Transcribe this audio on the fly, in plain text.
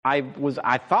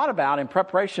I thought about in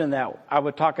preparation that I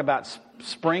would talk about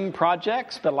spring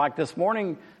projects, but like this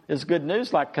morning is good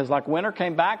news, because winter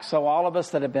came back, so all of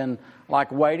us that have been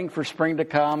waiting for spring to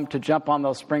come to jump on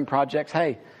those spring projects,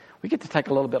 hey, we get to take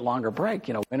a little bit longer break.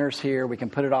 Winter's here, we can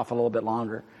put it off a little bit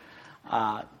longer,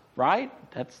 right?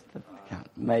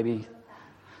 Maybe.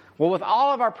 Well, with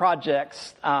all of our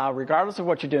projects, regardless of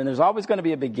what you're doing, there's always going to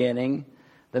be a beginning,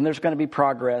 then there's going to be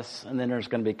progress, and then there's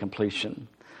going to be completion.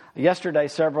 Yesterday,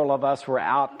 several of us were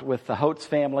out with the Holtz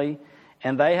family,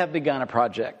 and they have begun a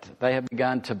project. They have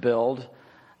begun to build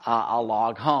a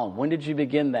log home. When did you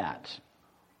begin that?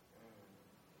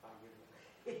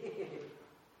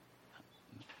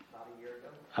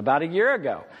 About a year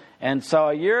ago. And so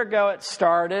a year ago it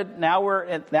started. Now we're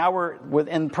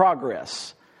in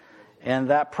progress. And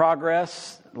that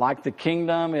progress, like the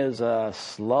kingdom, is a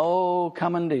slow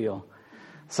coming deal.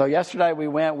 So yesterday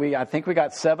I think we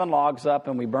got 7 logs up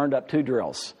and we burned up 2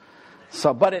 drills.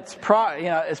 So, but it's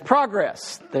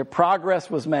progress. The progress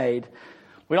was made.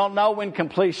 We don't know when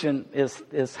completion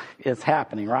is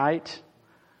happening, right?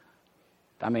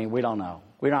 I mean, we don't know.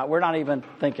 We're not even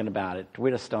thinking about it.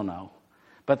 We just don't know.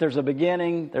 But there's a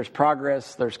beginning, there's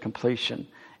progress, there's completion.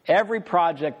 Every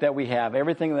project that we have,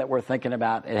 everything that we're thinking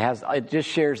about, it just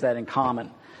shares that in common.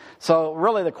 So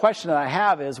really the question that I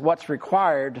have is, what's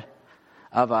required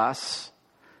of us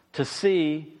to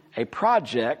see a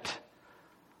project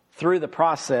through the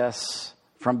process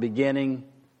from beginning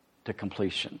to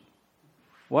completion?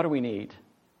 What do we need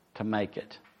to make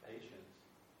it? Patience.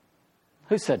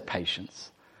 Who said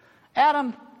patience?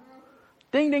 Adam.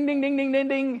 Ding, ding, ding, ding, ding, ding,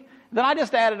 ding. Then I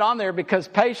just added on there because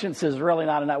patience is really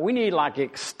not enough. We need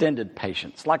extended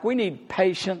patience. We need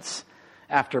patience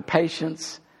after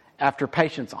patience after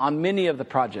patience on many of the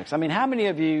projects. I mean, how many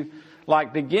of you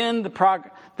begin the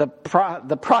project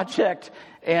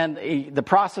and the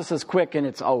process is quick and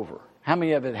it's over? How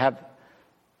many of it have?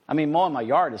 I mean, mowing my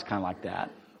yard is kind of like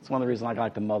that. It's one of the reasons I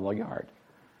like to mow the yard.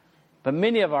 But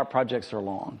many of our projects are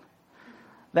long.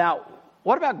 Now,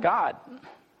 what about God?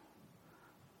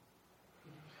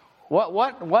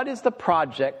 What is the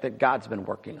project that God's been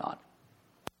working on?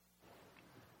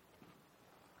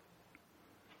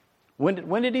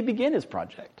 When did he begin his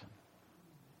project?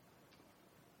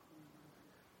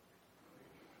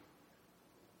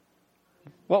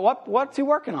 What's he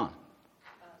working on?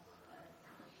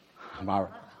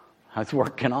 He's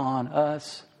working on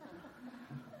us.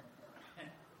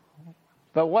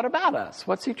 But what about us?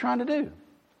 What's he trying to do?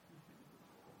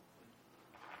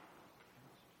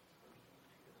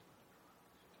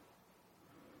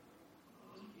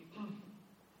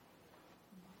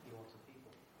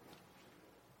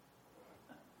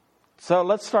 So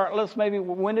let's start.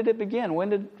 When did it begin?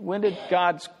 When did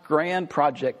God's grand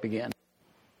project begin?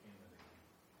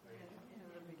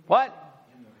 What?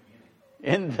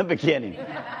 In the beginning.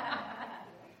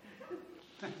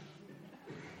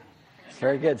 It's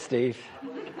very good, Steve.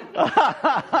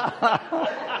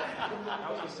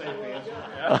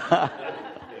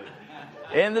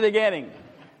 In the beginning.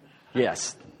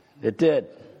 Yes, it did.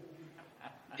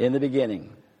 In the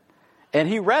beginning. And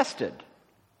he rested.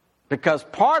 Because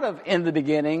part of in the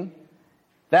beginning,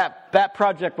 that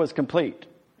project was complete.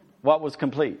 What was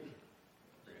complete?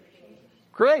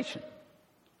 Creation.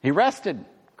 He rested,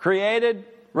 created,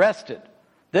 rested.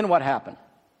 Then what happened?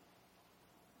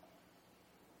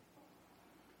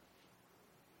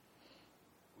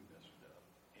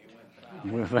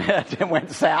 It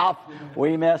went south.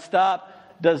 We messed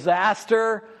up.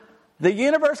 Disaster. The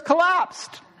universe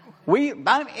collapsed.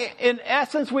 In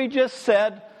essence, we just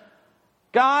said,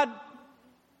 God,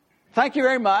 thank you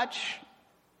very much.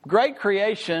 Great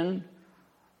creation.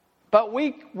 But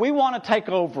we want to take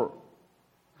over.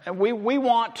 And we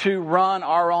want to run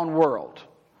our own world.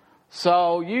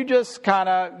 So you just kind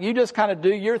of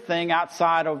do your thing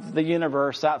outside of the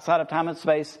universe, outside of time and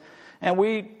space, and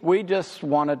we just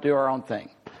want to do our own thing.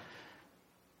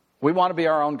 We want to be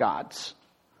our own gods.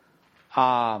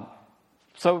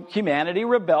 So humanity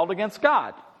rebelled against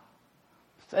God.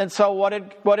 And so what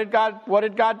did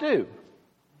God do?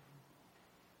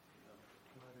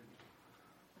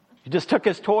 He just took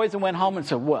his toys and went home and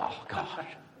said, well, gosh.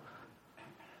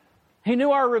 He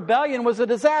knew our rebellion was a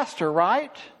disaster,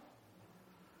 right?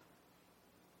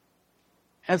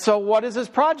 And so what is his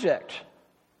project?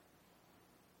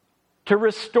 To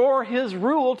restore his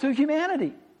rule to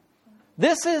humanity.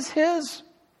 This is his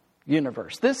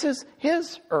universe. This is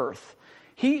his earth.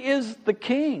 He is the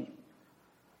king.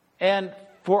 And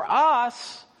for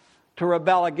us to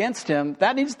rebel against him,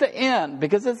 that needs to end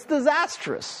because it's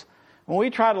disastrous. When we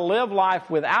try to live life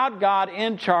without God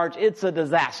in charge, it's a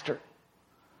disaster.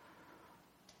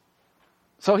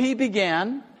 So he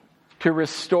began to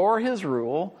restore his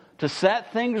rule, to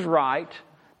set things right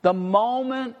the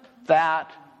moment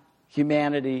that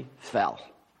humanity fell.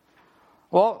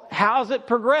 Well, how's it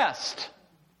progressed?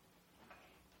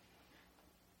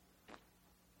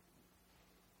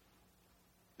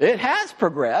 It has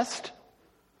progressed.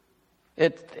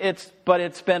 But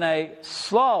it's been a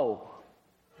slow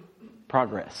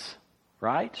progress,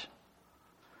 right?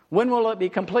 When will it be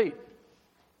complete?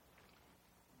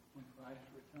 When Christ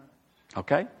returns.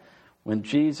 Okay? When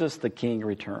Jesus the King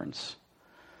returns.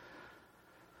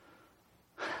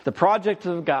 The project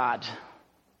of God,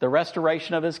 the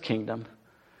restoration of his kingdom,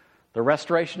 the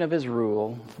restoration of his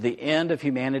rule, the end of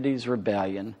humanity's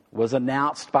rebellion was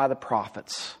announced by the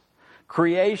prophets.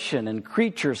 Creation and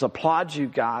creatures applaud you,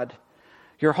 God.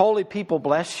 Your holy people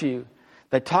bless you.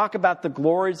 They talk about the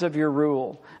glories of your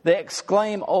rule. They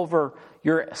exclaim over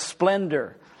your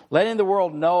splendor, letting the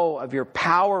world know of your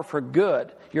power for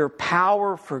good, your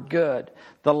power for good,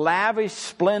 the lavish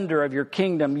splendor of your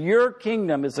kingdom. Your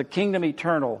kingdom is a kingdom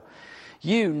eternal.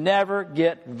 You never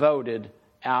get voted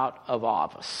out of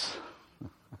office.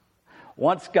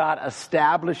 Once God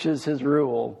establishes his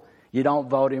rule, you don't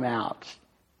vote him out.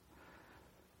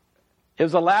 It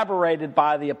was elaborated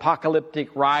by the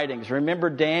apocalyptic writings.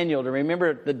 Remember Daniel, to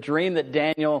remember the dream that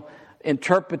Daniel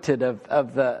interpreted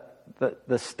of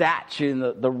the statue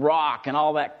and the rock and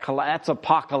all that. That's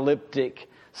apocalyptic.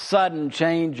 Sudden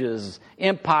changes,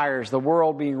 empires, the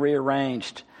world being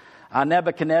rearranged.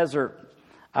 Nebuchadnezzar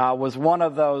was one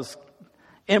of those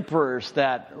emperors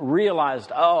that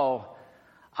realized, oh,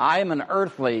 I am an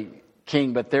earthly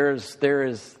king, but there's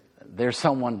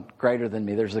someone greater than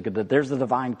me. There's a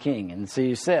divine king. And so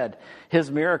he said,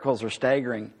 his miracles are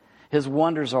staggering. His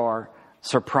wonders are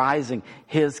surprising.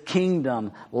 His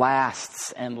kingdom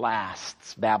lasts and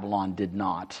lasts. Babylon did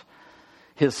not.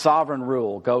 His sovereign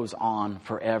rule goes on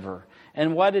forever.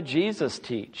 And what did Jesus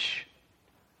teach?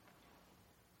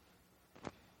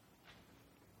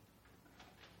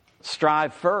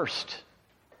 Strive first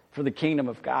for the kingdom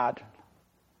of God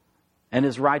and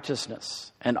his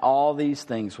righteousness, and all these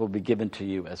things will be given to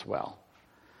you as well.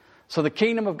 So the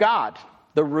kingdom of God,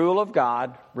 the rule of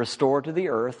God restored to the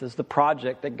earth, is the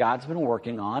project that God's been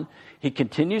working on. He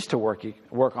continues to work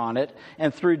on it.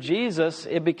 And through Jesus,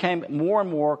 it became more and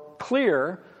more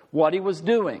clear what he was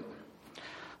doing.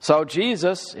 So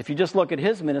Jesus, if you just look at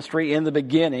his ministry, in the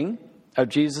beginning of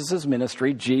Jesus'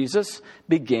 ministry, Jesus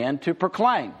began to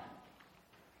proclaim.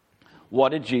 What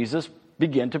did Jesus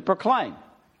begin to proclaim?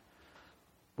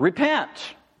 Repent,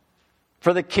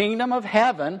 for the kingdom of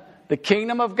heaven, the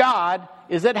kingdom of God,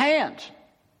 is at hand.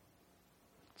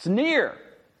 It's near.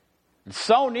 It's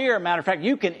so near, matter of fact,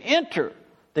 you can enter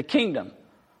the kingdom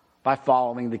by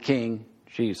following the King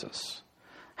Jesus.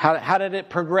 How did it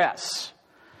progress?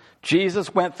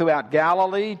 Jesus went throughout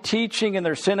Galilee, teaching in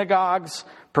their synagogues,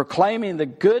 proclaiming the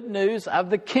good news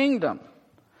of the kingdom,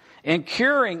 and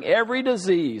curing every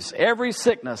disease, every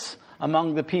sickness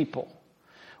among the people.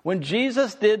 When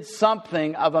Jesus did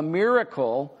something of a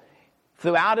miracle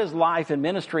throughout his life and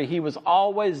ministry, he was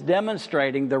always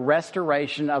demonstrating the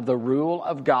restoration of the rule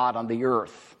of God on the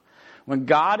earth. When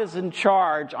God is in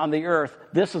charge on the earth,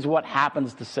 this is what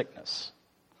happens to sickness.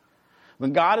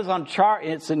 When God is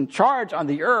it's in charge on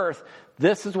the earth,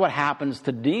 this is what happens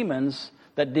to demons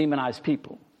that demonize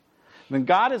people. When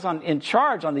God is in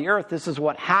charge on the earth, this is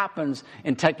what happens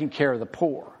in taking care of the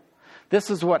poor. This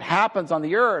is what happens on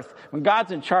the earth when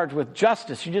God's in charge with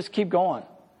justice. You just keep going.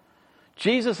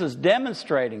 Jesus is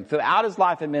demonstrating throughout his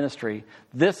life and ministry,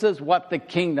 this is what the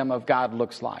kingdom of God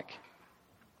looks like.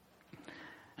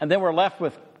 And then we're left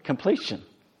with completion.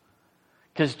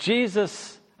 Because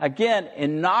Jesus, again,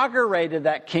 inaugurated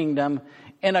that kingdom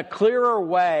in a clearer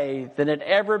way than had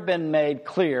ever been made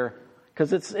clear.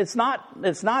 Because it's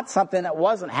not something that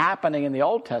wasn't happening in the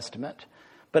Old Testament,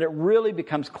 but it really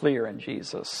becomes clear in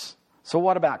Jesus. So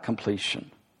what about completion?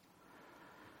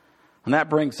 And that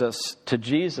brings us to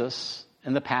Jesus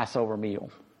and the Passover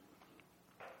meal.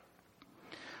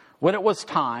 When it was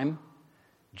time,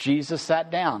 Jesus sat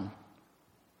down,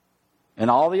 and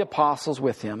all the apostles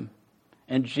with him,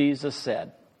 and Jesus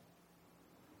said,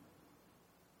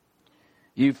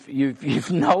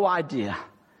 You've no idea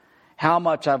how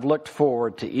much I've looked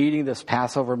forward to eating this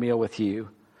Passover meal with you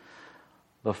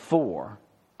before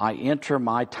I enter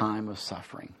my time of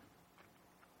suffering.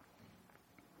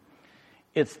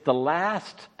 It's the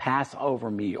last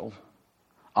Passover meal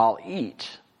I'll eat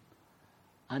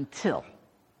until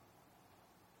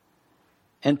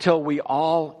we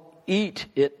all eat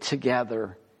it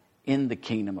together in the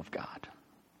kingdom of God.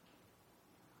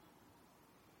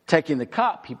 Taking the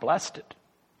cup, he blessed it.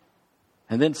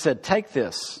 And then said, take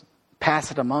this,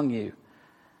 pass it among you.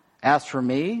 As for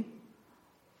me,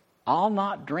 I'll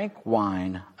not drink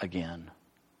wine again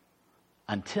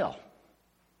until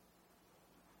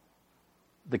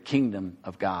the kingdom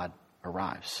of God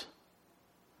arrives.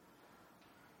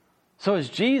 So as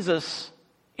Jesus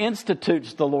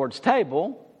institutes the Lord's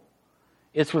table,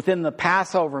 it's within the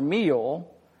Passover meal,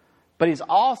 but he's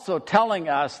also telling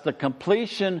us the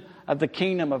completion of the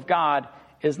kingdom of God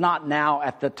is not now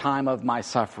at the time of my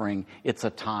suffering, it's a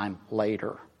time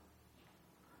later.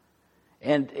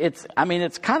 And it's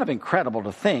kind of incredible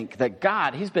to think that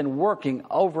God, he's been working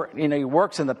over, he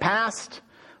works in the past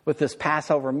with this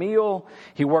Passover meal.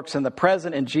 He works in the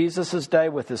present in Jesus' day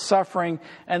with his suffering.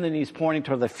 And then he's pointing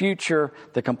toward the future,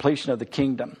 the completion of the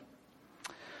kingdom.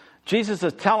 Jesus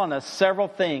is telling us several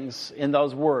things in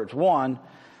those words. One,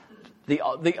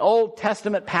 the Old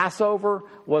Testament Passover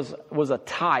was a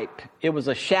type. It was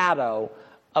a shadow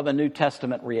of a New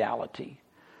Testament reality.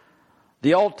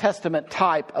 The Old Testament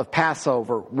type of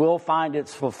Passover will find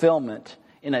its fulfillment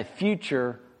in a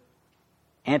future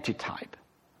antitype.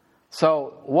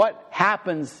 So what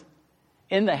happens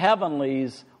in the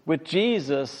heavenlies with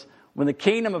Jesus when the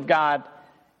kingdom of God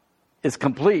is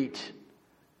complete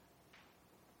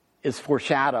is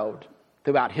foreshadowed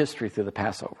throughout history through the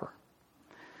Passover.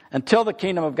 Until the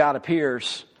kingdom of God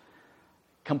appears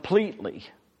completely,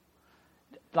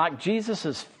 like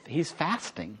Jesus he's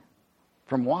fasting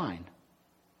from wine.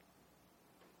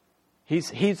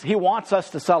 He wants us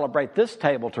to celebrate this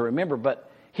table to remember,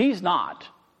 but he's not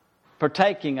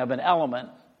partaking of an element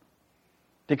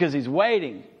because he's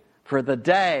waiting for the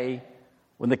day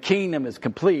when the kingdom is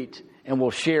complete and we'll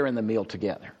share in the meal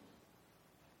together.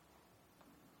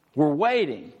 We're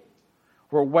waiting.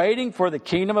 We're waiting for the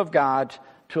kingdom of God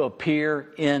to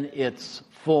appear in its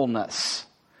fullness.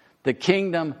 The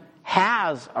kingdom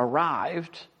has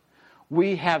arrived.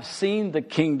 We have seen the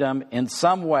kingdom in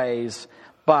some ways,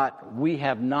 but we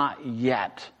have not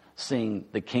yet seen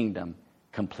the kingdom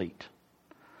complete.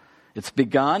 It's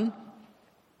begun.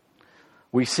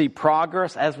 We see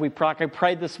progress as we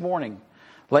prayed this morning.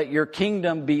 Let your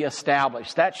kingdom be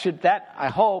established. That I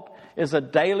hope is a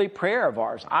daily prayer of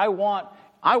ours. I want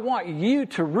you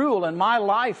to rule in my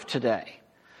life today.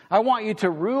 I want you to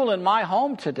rule in my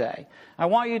home today. I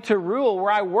want you to rule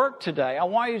where I work today. I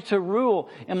want you to rule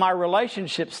in my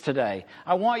relationships today.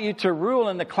 I want you to rule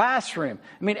in the classroom.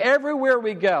 Everywhere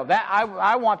we go,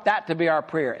 I want that to be our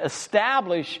prayer.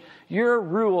 Establish your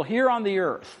rule here on the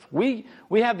earth. We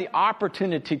have the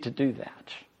opportunity to do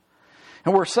that.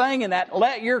 And we're saying in that,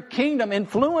 let your kingdom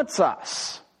influence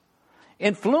us.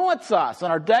 Influence us in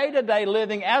our day-to-day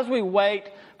living as we wait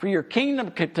for your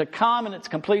kingdom to come in its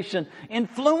completion.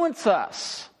 Influence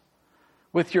us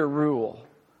with your rule.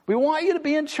 We want you to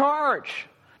be in charge.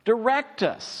 Direct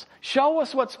us. Show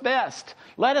us what's best.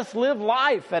 Let us live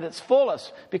life at its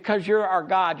fullest because you're our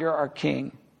God, you're our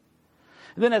King.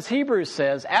 And then as Hebrews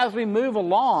says, as we move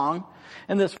along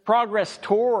in this progress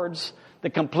towards the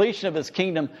completion of his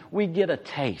kingdom, we get a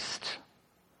taste.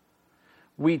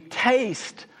 We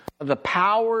taste of the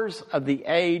powers of the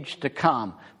age to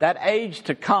come. That age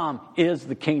to come is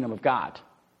the kingdom of God.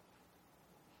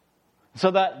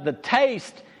 So that the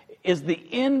taste is the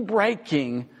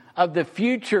inbreaking of the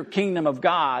future kingdom of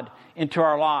God into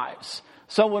our lives.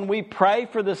 So when we pray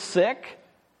for the sick,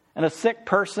 and a sick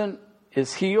person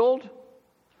is healed,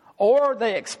 or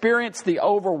they experience the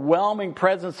overwhelming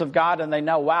presence of God and they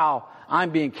know, wow, I'm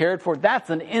being cared for,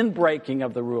 that's an inbreaking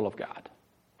of the rule of God.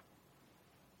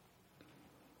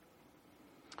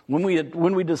 When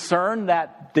we discern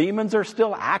that demons are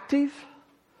still active,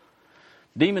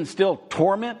 demons still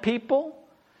torment people,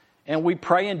 and we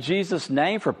pray in Jesus'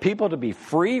 name for people to be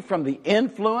free from the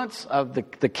influence of the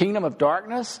kingdom of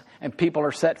darkness, and people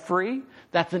are set free,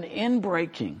 that's an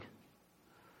inbreaking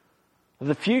of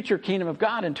the future kingdom of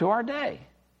God into our day.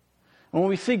 When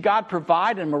we see God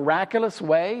provide in miraculous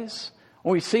ways,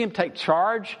 when we see him take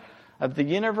charge of the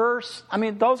universe,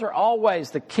 those are all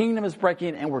ways the kingdom is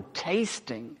breaking and we're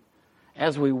tasting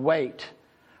as we wait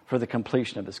for the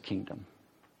completion of his kingdom.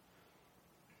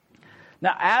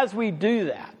 Now, as we do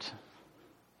that,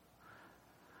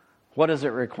 what does it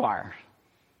require?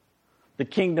 The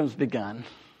kingdom's begun.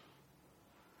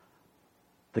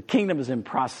 The kingdom is in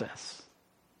process.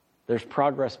 There's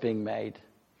progress being made,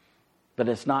 but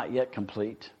it's not yet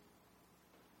complete.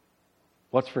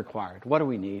 What's required? What do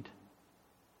we need?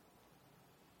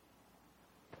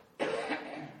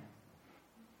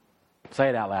 Say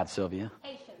it out loud, Sylvia.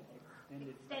 Patience.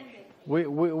 Extended.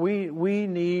 We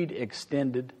need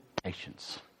extended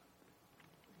patience.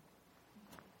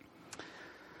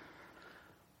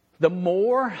 The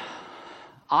more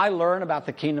I learn about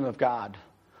the kingdom of God,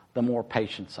 the more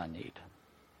patience I need.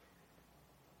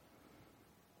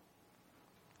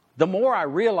 The more I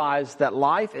realize that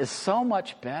life is so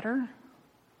much better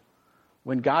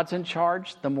when God's in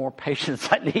charge, the more patience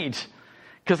I need.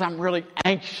 Because I'm really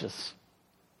anxious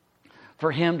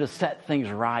for Him to set things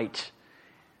right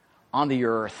on the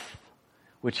earth,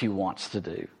 which He wants to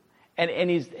do. And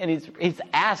he's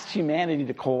asked humanity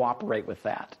to cooperate with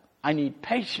that. I need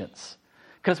patience.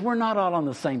 Because we're not all on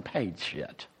the same page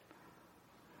yet.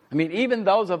 I mean, even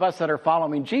those of us that are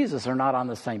following Jesus are not on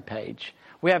the same page.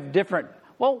 We have different,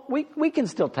 we can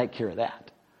still take care of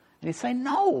that. And He's saying,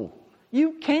 no,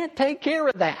 you can't take care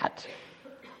of that.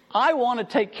 I want to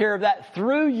take care of that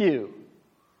through you.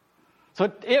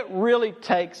 So it really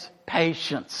takes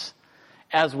patience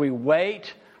as we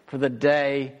wait for the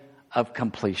day of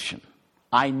completion.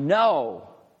 I know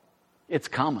it's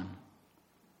coming.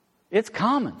 It's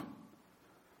coming.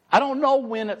 I don't know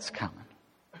when it's coming,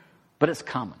 but it's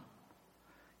coming.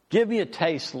 Give me a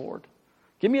taste, Lord.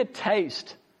 Give me a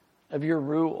taste of your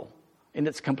rule. And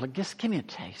it's complete. Just give me a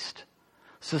taste.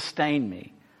 Sustain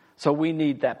me. So we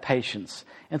need that patience.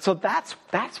 And so that's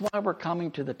why we're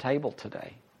coming to the table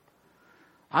today.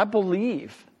 I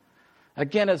believe,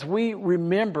 again, as we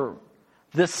remember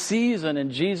this season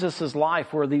in Jesus'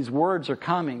 life where these words are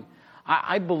coming,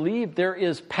 I believe there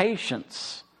is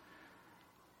patience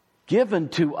given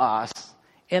to us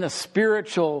in a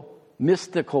spiritual,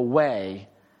 mystical way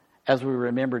as we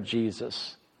remember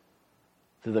Jesus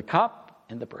through the cup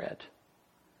and the bread.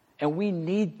 And we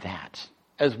need that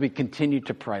as we continue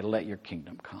to pray, let your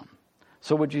kingdom come.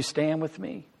 So would you stand with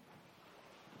me?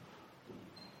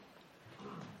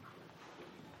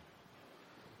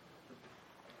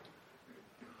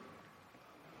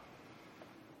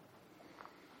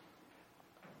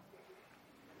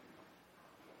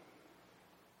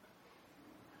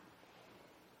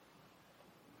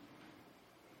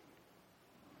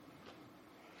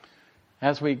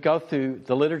 As we go through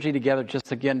the liturgy together,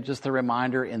 just a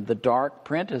reminder, in the dark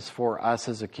print is for us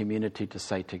as a community to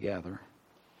say together.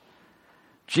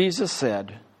 Jesus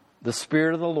said, "The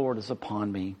Spirit of the Lord is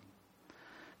upon me,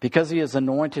 because He has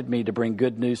anointed me to bring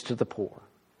good news to the poor."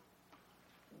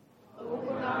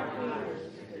 Open our ears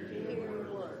to hear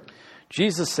your word.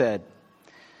 Jesus said,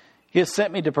 "He has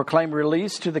sent me to proclaim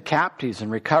release to the captives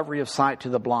and recovery of sight to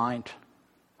the blind."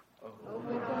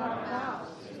 Open our mouths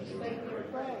to sing your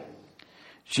praise.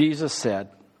 Jesus said,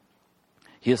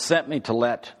 "He has sent me to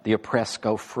let the oppressed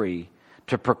go free,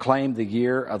 to proclaim the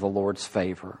year of the Lord's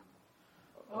favor."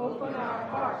 Open our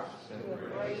hearts to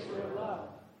embrace your love.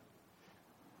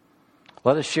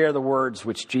 Let us share the words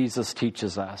which Jesus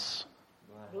teaches us.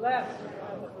 Blessed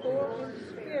are the poor in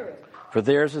spirit. For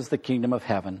theirs is the kingdom of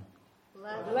heaven.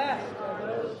 Blessed are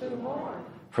those who mourn.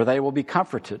 For they will be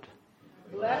comforted.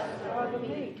 Blessed are the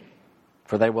meek.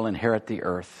 For they will inherit the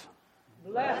earth.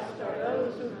 Blessed are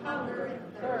those who hunger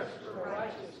and thirst for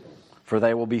righteousness. For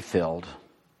they will be filled.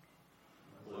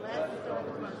 Blessed are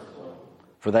the merciful.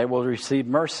 For they will receive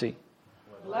mercy.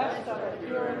 Blessed are the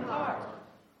pure in heart.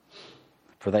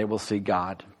 For they will see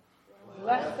God.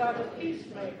 Blessed are the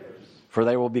peacemakers. For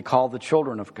they will be called the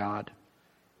children of God.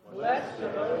 Blessed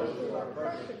are those who are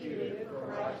persecuted for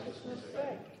righteousness'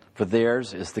 sake. For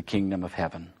theirs is the kingdom of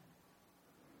heaven.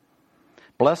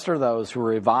 Blessed are those who are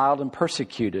reviled and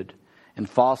persecuted and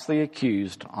falsely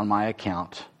accused on my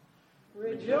account.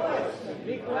 Rejoice and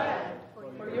be glad,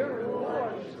 for your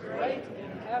reward is great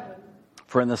in heaven.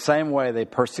 For in the same way they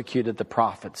persecuted the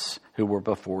prophets who were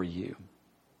before you.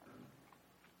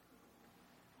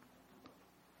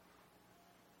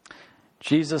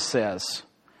 Jesus says,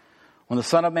 when the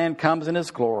Son of Man comes in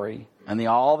His glory and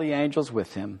all the angels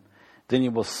with Him, then He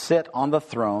will sit on the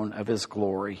throne of His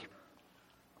glory.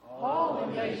 All the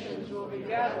nations will be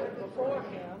gathered before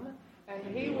Him,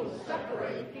 and He will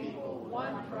separate people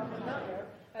one from another,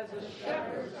 as a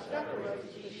shepherd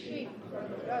separates the sheep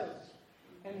from the goats.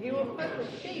 And He will put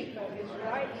the sheep at His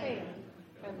right hand,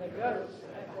 and the goats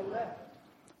at the left.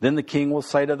 Then the King will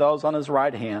say to those on His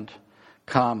right hand,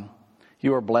 "Come,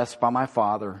 you are blessed by my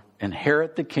Father.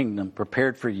 Inherit the kingdom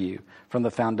prepared for you from the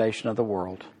foundation of the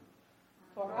world.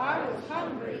 For I was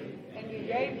hungry, and you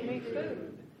gave me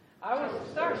food. I was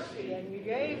thirsty, and you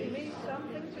gave me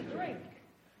something to drink.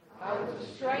 I was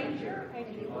a stranger,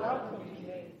 and you welcomed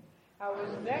me. I was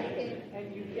naked,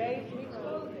 and you gave me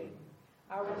clothing.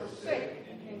 I was sick,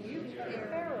 and you took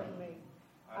care of me.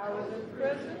 I was in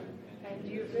prison, and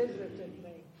you visited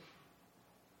me."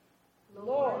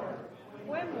 Lord,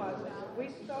 when was it we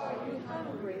saw you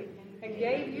hungry and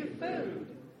gave you food,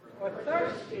 or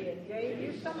thirsty and gave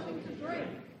you something to drink?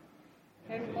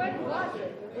 And when was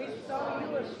it that we saw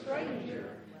you a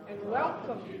stranger and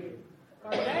welcomed you,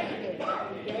 or naked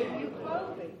and gave you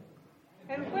clothing?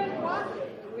 And when was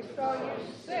it we saw you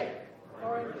sick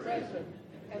or in prison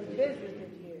and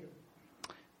visited you?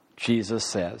 Jesus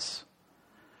says,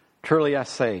 truly I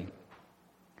say,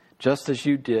 just as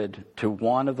you did to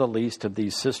one of the least of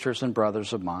these sisters and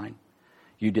brothers of mine,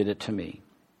 you did it to me.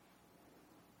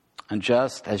 And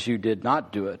just as you did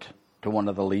not do it to one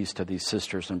of the least of these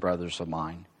sisters and brothers of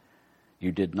mine,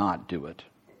 you did not do it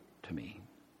to me.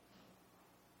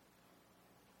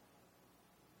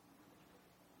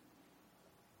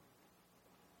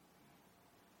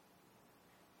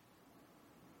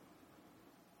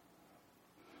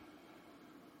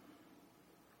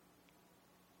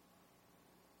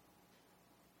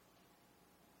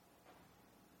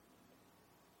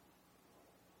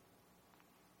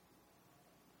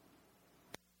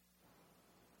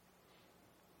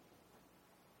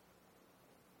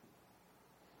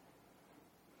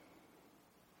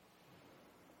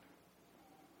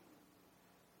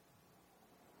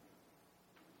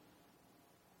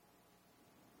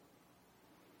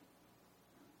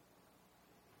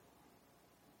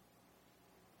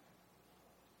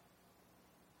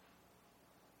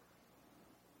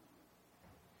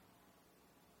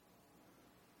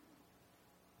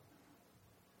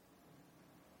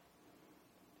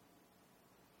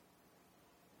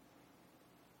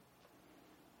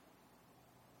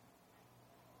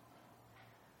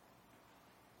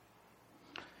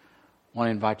 I want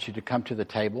to invite you to come to the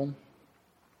table.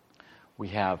 We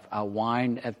have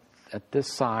wine at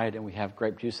this side, and we have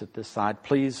grape juice at this side.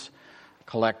 Please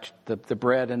collect the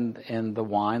bread and the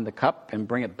wine, the cup, and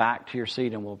bring it back to your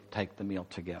seat, and we'll take the meal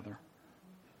together.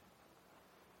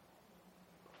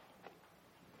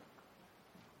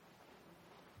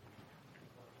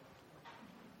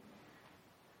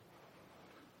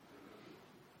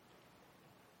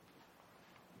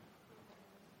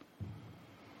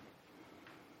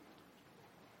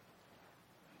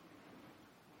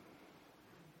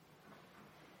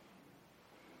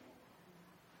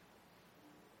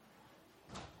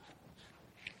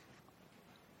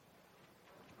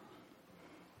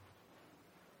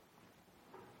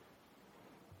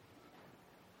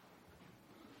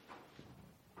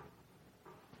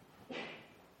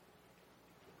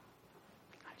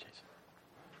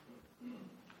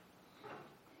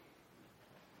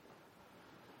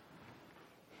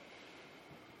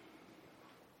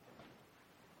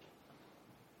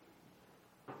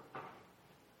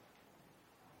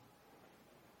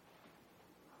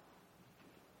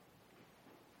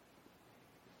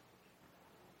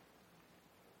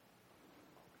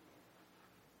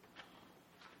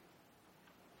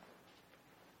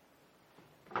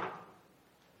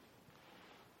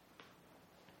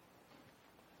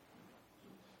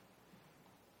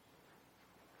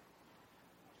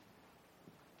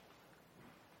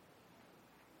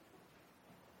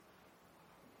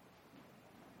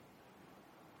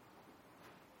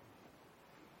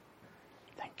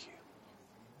 Thank you.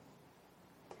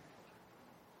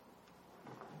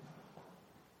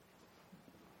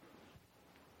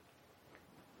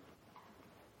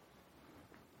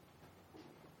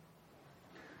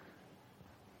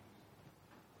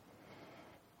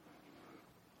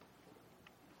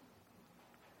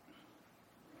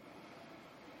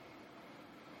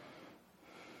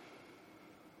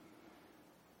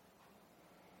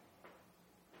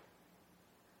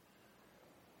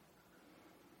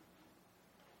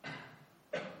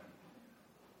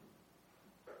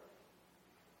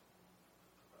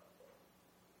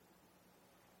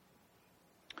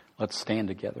 Let's stand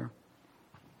together.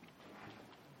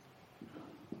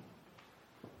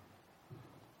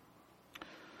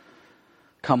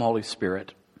 Come, Holy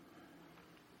Spirit.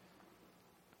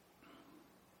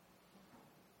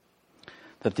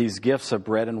 That these gifts of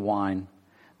bread and wine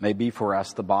may be for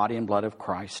us the body and blood of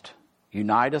Christ.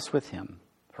 Unite us with him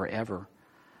forever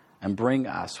and bring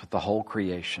us with the whole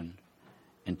creation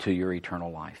into your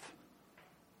eternal life.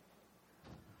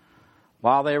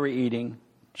 While they were eating,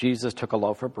 Jesus took a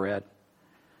loaf of bread,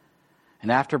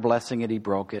 and after blessing it, he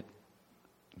broke it,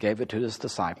 gave it to his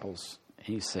disciples, and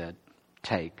he said,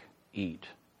 "Take, eat,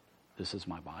 this is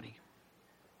my body."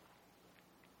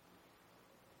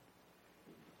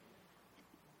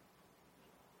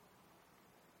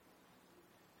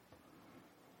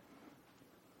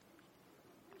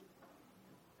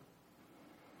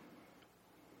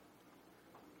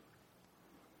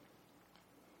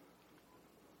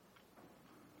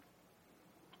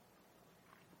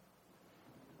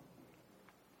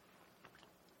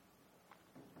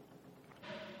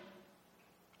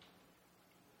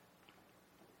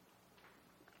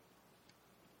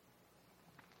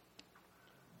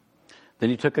 Then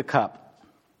he took a cup,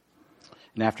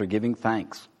 and after giving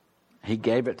thanks, he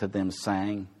gave it to them,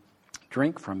 saying,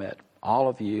 "Drink from it, all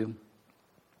of you,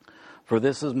 for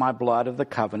this is my blood of the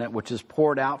covenant, which is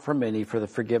poured out for many for the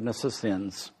forgiveness of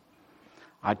sins.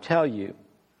 I tell you,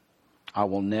 I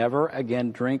will never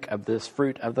again drink of this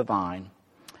fruit of the vine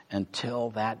until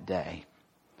that day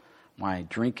when I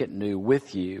drink it new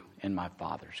with you in my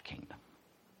Father's kingdom."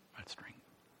 Let's drink.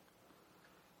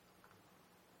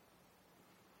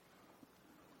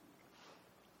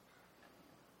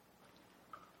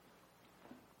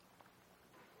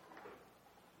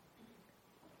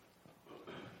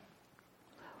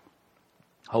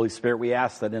 Holy Spirit, we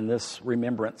ask that in this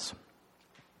remembrance,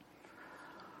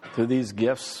 through these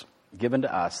gifts given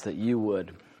to us, that you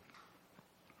would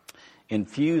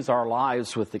infuse our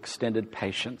lives with extended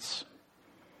patience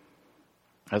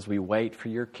as we wait for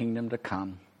your kingdom to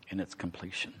come in its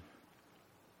completion.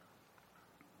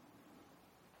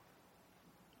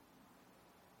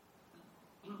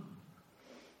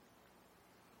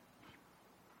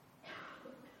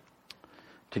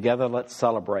 Together, let's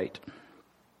celebrate.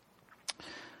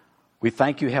 We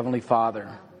thank you, Heavenly Father,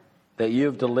 that you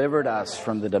have delivered us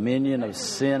from the dominion of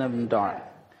sin and darkness.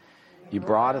 You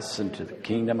brought us into the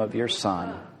kingdom of your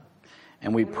Son,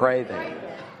 and we pray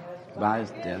that by his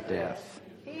death,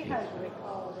 He has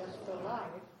recalled us to life.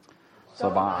 so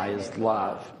by his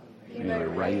love, you may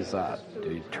raise up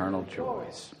to eternal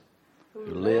joys,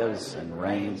 who lives and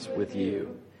reigns with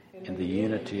you in the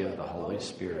unity of the Holy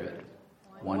Spirit,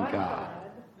 one God,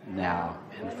 now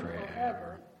and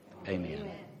forever. Amen.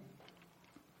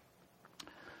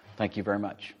 Thank you very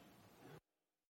much.